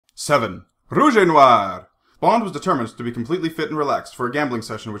7. Rouge et Noir. Bond was determined to be completely fit and relaxed for a gambling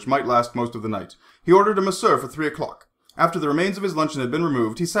session which might last most of the night. He ordered a masseur for 3 o'clock. After the remains of his luncheon had been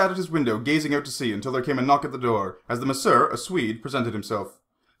removed, he sat at his window gazing out to sea until there came a knock at the door, as the masseur, a Swede, presented himself.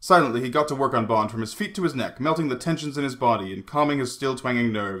 Silently he got to work on Bond from his feet to his neck, melting the tensions in his body and calming his still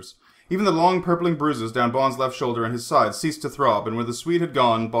twanging nerves. Even the long purpling bruises down Bond's left shoulder and his side ceased to throb, and when the Swede had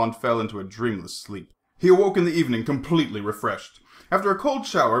gone, Bond fell into a dreamless sleep. He awoke in the evening completely refreshed. After a cold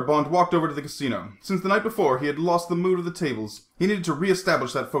shower, Bond walked over to the casino. Since the night before, he had lost the mood of the tables. He needed to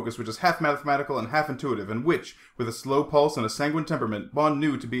re-establish that focus which is half mathematical and half intuitive, and which, with a slow pulse and a sanguine temperament, Bond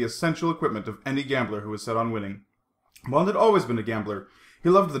knew to be essential equipment of any gambler who was set on winning. Bond had always been a gambler. He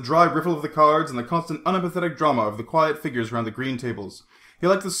loved the dry riffle of the cards and the constant unempathetic drama of the quiet figures around the green tables. He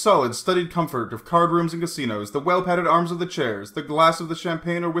liked the solid, studied comfort of card rooms and casinos, the well-padded arms of the chairs, the glass of the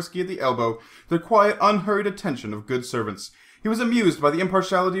champagne or whiskey at the elbow, the quiet, unhurried attention of good servants. He was amused by the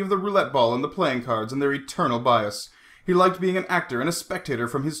impartiality of the roulette ball and the playing cards and their eternal bias. He liked being an actor and a spectator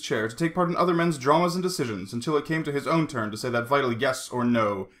from his chair to take part in other men's dramas and decisions until it came to his own turn to say that vital yes or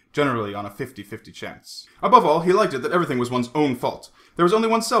no, generally on a 50-50 chance. Above all, he liked it that everything was one's own fault. There was only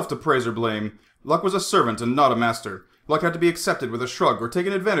oneself to praise or blame. Luck was a servant and not a master. Luck had to be accepted with a shrug or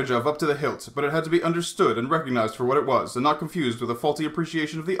taken advantage of up to the hilt, but it had to be understood and recognized for what it was, and not confused with a faulty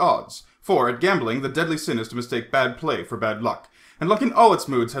appreciation of the odds. For, at gambling, the deadly sin is to mistake bad play for bad luck, and luck in all its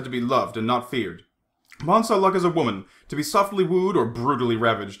moods had to be loved and not feared. Bond saw luck as a woman, to be softly wooed or brutally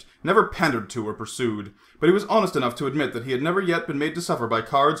ravaged, never pandered to or pursued, but he was honest enough to admit that he had never yet been made to suffer by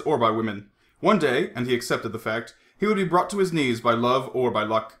cards or by women. One day, and he accepted the fact, he would be brought to his knees by love or by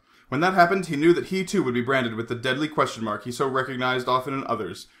luck. When that happened, he knew that he too would be branded with the deadly question mark he so recognized often in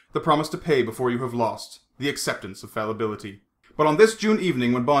others, the promise to pay before you have lost, the acceptance of fallibility. But on this June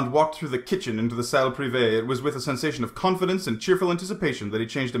evening, when Bond walked through the kitchen into the salle privée, it was with a sensation of confidence and cheerful anticipation that he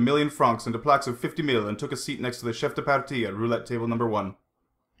changed 1,000,000 francs into plaques of 50 mille and took a seat next to the chef de partie at roulette table number 1.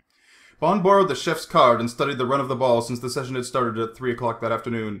 Bond borrowed the chef's card and studied the run of the ball since the session had started at 3 o'clock that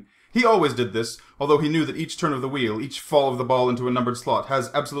afternoon. He always did this, although he knew that each turn of the wheel, each fall of the ball into a numbered slot,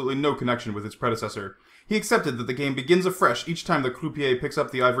 has absolutely no connection with its predecessor. He accepted that the game begins afresh each time the croupier picks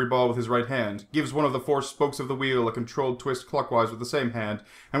up the ivory ball with his right hand, gives one of the 4 spokes of the wheel a controlled twist clockwise with the same hand,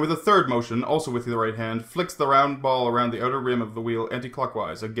 and with a third motion, also with the right hand, flicks the round ball around the outer rim of the wheel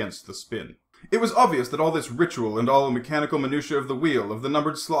anti-clockwise against the spin. It was obvious that all this ritual and all the mechanical minutiae of the wheel, of the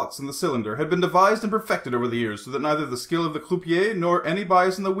numbered slots and the cylinder, had been devised and perfected over the years so that neither the skill of the croupier nor any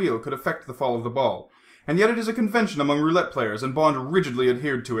bias in the wheel could affect the fall of the ball. And yet it is a convention among roulette players, and Bond rigidly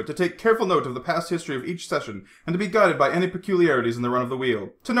adhered to it, to take careful note of the past history of each session, and to be guided by any peculiarities in the run of the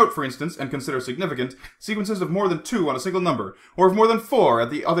wheel. To note, for instance, and consider significant, sequences of more than 2 on a single number, or of more than 4 at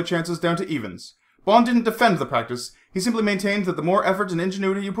the other chances down to evens. Bond didn't defend the practice, he simply maintained that the more effort and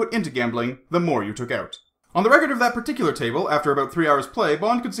ingenuity you put into gambling, the more you took out. On the record of that particular table, after about 3 hours' play,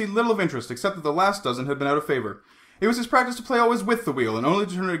 Bond could see little of interest except that the last dozen had been out of favor. It was his practice to play always with the wheel, and only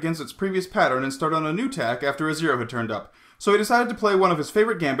to turn it against its previous pattern and start on a new tack after a 0 had turned up. So he decided to play one of his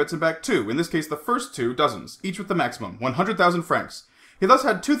favorite gambits and back 2, in this case the first 2 dozens, each with the maximum, 100,000 francs. He thus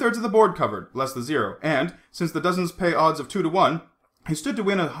had 2/3 of the board covered, less the 0, and, since the dozens pay odds of 2 to 1, he stood to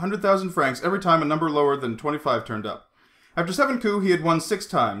win 100,000 francs every time a number lower than 25 turned up. After 7 coups, he had won 6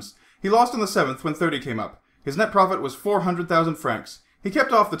 times. He lost on the 7th when 30 came up. His net profit was 400,000 francs. He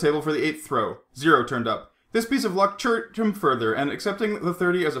kept off the table for the 8th throw. 0 turned up. This piece of luck chirped him further, and accepting the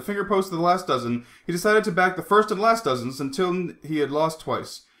 30 as a finger post of the last dozen, he decided to back the first and last dozens until he had lost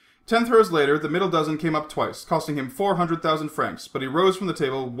twice. 10 throws later, the middle dozen came up twice, costing him 400,000 francs, but he rose from the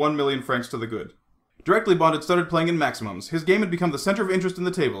table 1,000,000 francs to the good. Directly Bond had started playing in maximums. His game had become the center of interest in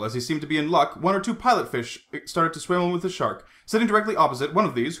the table. As he seemed to be in luck, 1 or 2 pilot fish started to swim with the shark. Sitting directly opposite, one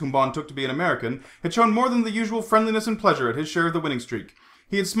of these, whom Bond took to be an American, had shown more than the usual friendliness and pleasure at his share of the winning streak.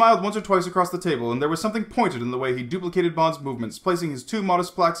 He had smiled once or twice across the table, and there was something pointed in the way he duplicated Bond's movements, placing his 2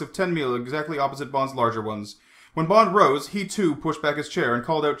 modest plaques of 10 mille exactly opposite Bond's larger ones. When Bond rose, he too pushed back his chair and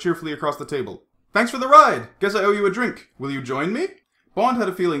called out cheerfully across the table, "Thanks for the ride! Guess I owe you a drink. Will you join me?" Bond had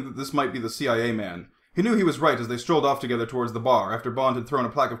a feeling that this might be the CIA man. He knew he was right as they strolled off together towards the bar, after Bond had thrown a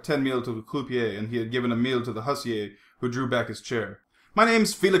plaque of 10 mille to the croupier, and he had given a mille to the huissier, who drew back his chair. "My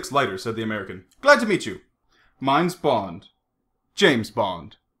name's Felix Leiter," said the American. "Glad to meet you." "Mine's Bond. James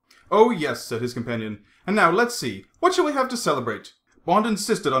Bond." "Oh, yes," said his companion. "And now, let's see. What shall we have to celebrate?" Bond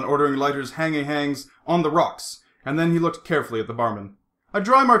insisted on ordering Leiter's hangs on the rocks, and then he looked carefully at the barman. "A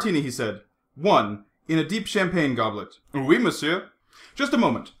dry martini," he said. "1, in a deep champagne goblet." "Oui, monsieur." "Just a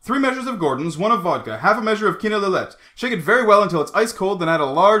moment. 3 measures of Gordon's, 1 of vodka, half a measure of quinoa lillet. Shake it very well until it's ice cold, then add a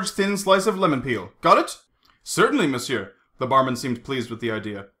large, thin slice of lemon peel. Got it?" "Certainly, monsieur." The barman seemed pleased with the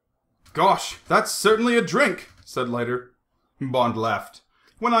idea. Gosh, that's certainly a drink, said Leiter. Bond laughed.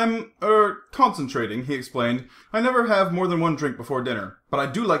 When I'm, concentrating, he explained, I never have more than one drink before dinner, but I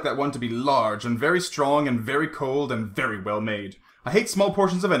do like that one to be large and very strong and very cold and very well made. I hate small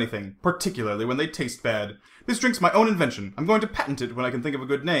portions of anything, particularly when they taste bad. This drink's my own invention. I'm going to patent it when I can think of a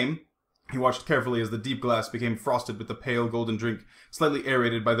good name. He watched carefully as the deep glass became frosted with the pale golden drink, slightly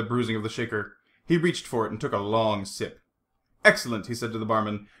aerated by the bruising of the shaker. He reached for it and took a long sip. Excellent, he said to the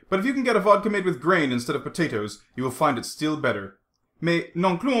barman, but if you can get a vodka made with grain instead of potatoes, you will find it still better. Mais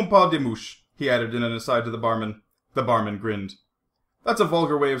n'incluons pas des mouches, he added in an aside to the barman. The barman grinned. That's a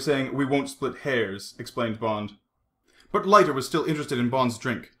vulgar way of saying, we won't split hairs, explained Bond. But Leiter was still interested in Bond's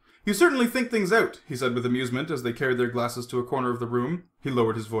drink. You certainly think things out, he said with amusement as they carried their glasses to a corner of the room. He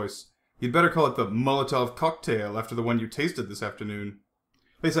lowered his voice. You'd better call it the Molotov cocktail after the one you tasted this afternoon.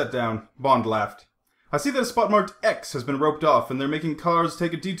 They sat down. Bond laughed. I see that a spot marked X has been roped off and they're making cars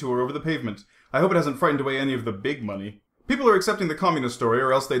take a detour over the pavement. I hope it hasn't frightened away any of the big money. People are accepting the communist story,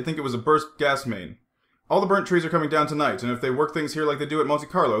 or else they'd think it was a burst gas main. All the burnt trees are coming down tonight, and if they work things here like they do at Monte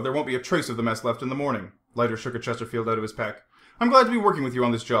Carlo, there won't be a trace of the mess left in the morning. Leiter shook a Chesterfield out of his pack. I'm glad to be working with you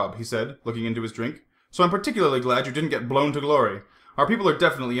on this job, he said, looking into his drink. So I'm particularly glad you didn't get blown to glory. Our people are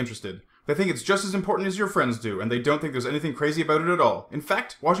definitely interested. They think it's just as important as your friends do, and they don't think there's anything crazy about it at all. In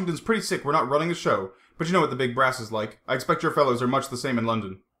fact, Washington's pretty sick we're not running a show, but you know what the big brass is like. I expect your fellows are much the same in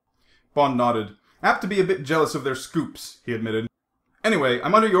London. Bond nodded. Apt to be a bit jealous of their scoops, he admitted. Anyway,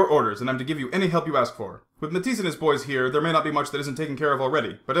 I'm under your orders, and I'm to give you any help you ask for. With Matisse and his boys here, there may not be much that isn't taken care of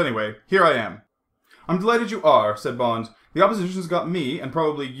already, but anyway, here I am. I'm delighted you are, said Bond. The opposition's got me, and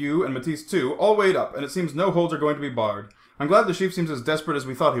probably you and Matisse too, all weighed up, and it seems no holds are going to be barred. I'm glad the chief seems as desperate as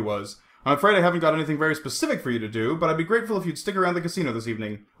we thought he was. I'm afraid I haven't got anything very specific for you to do, but I'd be grateful if you'd stick around the casino this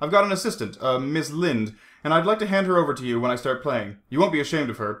evening. I've got an assistant, Miss Lind, and I'd like to hand her over to you when I start playing. You won't be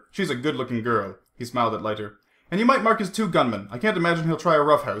ashamed of her. She's a good-looking girl. He smiled at Leiter. And you might mark his 2 gunmen. I can't imagine he'll try a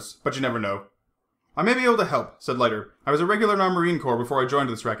roughhouse, but you never know. I may be able to help, said Leiter. I was a regular in our Marine Corps before I joined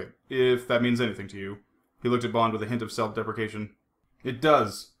this racket, if that means anything to you. He looked at Bond with a hint of self-deprecation. It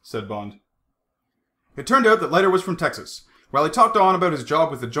does, said Bond. It turned out that Leiter was from Texas. While he talked on about his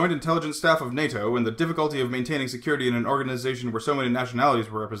job with the Joint Intelligence Staff of NATO and the difficulty of maintaining security in an organization where so many nationalities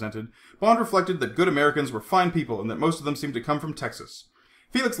were represented, Bond reflected that good Americans were fine people and that most of them seemed to come from Texas.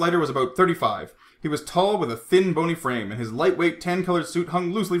 Felix Leiter was about 35. He was tall with a thin, bony frame, and his lightweight, tan-colored suit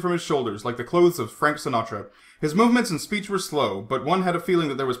hung loosely from his shoulders, like the clothes of Frank Sinatra. His movements and speech were slow, but one had a feeling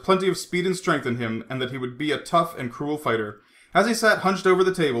that there was plenty of speed and strength in him, and that he would be a tough and cruel fighter. As he sat hunched over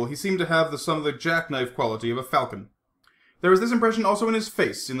the table, he seemed to have some of the jackknife quality of a falcon. There was this impression also in his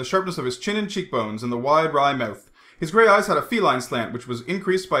face, in the sharpness of his chin and cheekbones, and the wide, wry mouth. His grey eyes had a feline slant, which was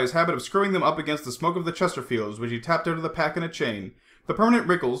increased by his habit of screwing them up against the smoke of the Chesterfields, which he tapped out of the pack in a chain. The permanent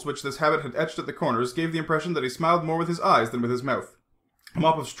wrinkles, which this habit had etched at the corners, gave the impression that he smiled more with his eyes than with his mouth. A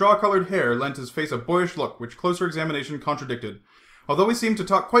mop of straw-coloured hair lent his face a boyish look, which closer examination contradicted. Although he seemed to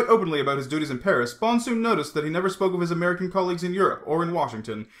talk quite openly about his duties in Paris, Bond soon noticed that he never spoke of his American colleagues in Europe or in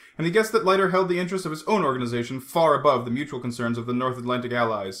Washington, and he guessed that Leiter held the interests of his own organization far above the mutual concerns of the North Atlantic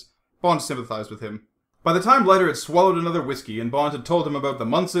allies. Bond sympathized with him. By the time Leiter had swallowed another whiskey and Bond had told him about the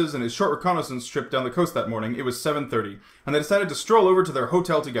Munces and his short reconnaissance trip down the coast that morning, it was 7:30, and they decided to stroll over to their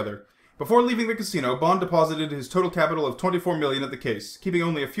hotel together. Before leaving the casino, Bond deposited his total capital of 24 million at the case, keeping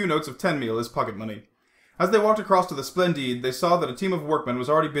only a few notes of 10 mille as pocket money. As they walked across to the Splendide, they saw that a team of workmen was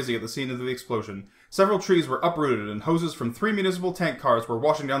already busy at the scene of the explosion. Several trees were uprooted, and hoses from 3 municipal tank cars were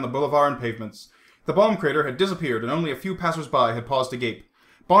washing down the boulevard and pavements. The bomb crater had disappeared, and only a few passers-by had paused to gape.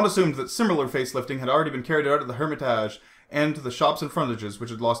 Bond assumed that similar facelifting had already been carried out at the Hermitage and to the shops and frontages which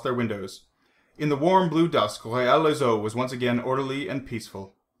had lost their windows. In the warm blue dusk, Royal-les-Eaux was once again orderly and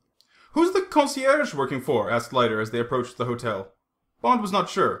peaceful. "Who's the concierge working for?" asked Leiter as they approached the hotel. Bond was not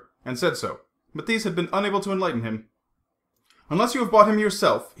sure, and said so. Matisse had been unable to enlighten him. "Unless you have bought him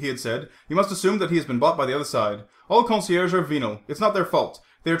yourself," he had said, "you must assume that he has been bought by the other side. All concierges are venal. It's not their fault.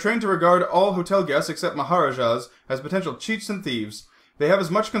 They are trained to regard all hotel guests except Maharajas as potential cheats and thieves. They have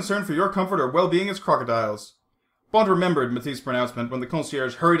as much concern for your comfort or well-being as crocodiles." Bond remembered Matisse's pronouncement when the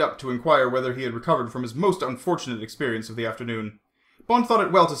concierge hurried up to inquire whether he had recovered from his most unfortunate experience of the afternoon. Bond thought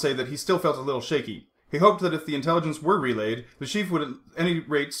it well to say that he still felt a little shaky. He hoped that if the intelligence were relayed, the chief would at any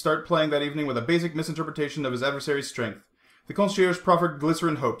rate start playing that evening with a basic misinterpretation of his adversary's strength. The concierge proffered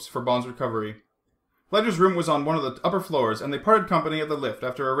glycerin hopes for Bond's recovery. Leiter's room was on one of the upper floors, and they parted company at the lift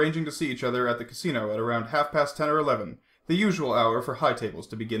after arranging to see each other at the casino at around 10:30 or 11, the usual hour for high tables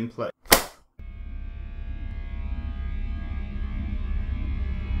to begin play.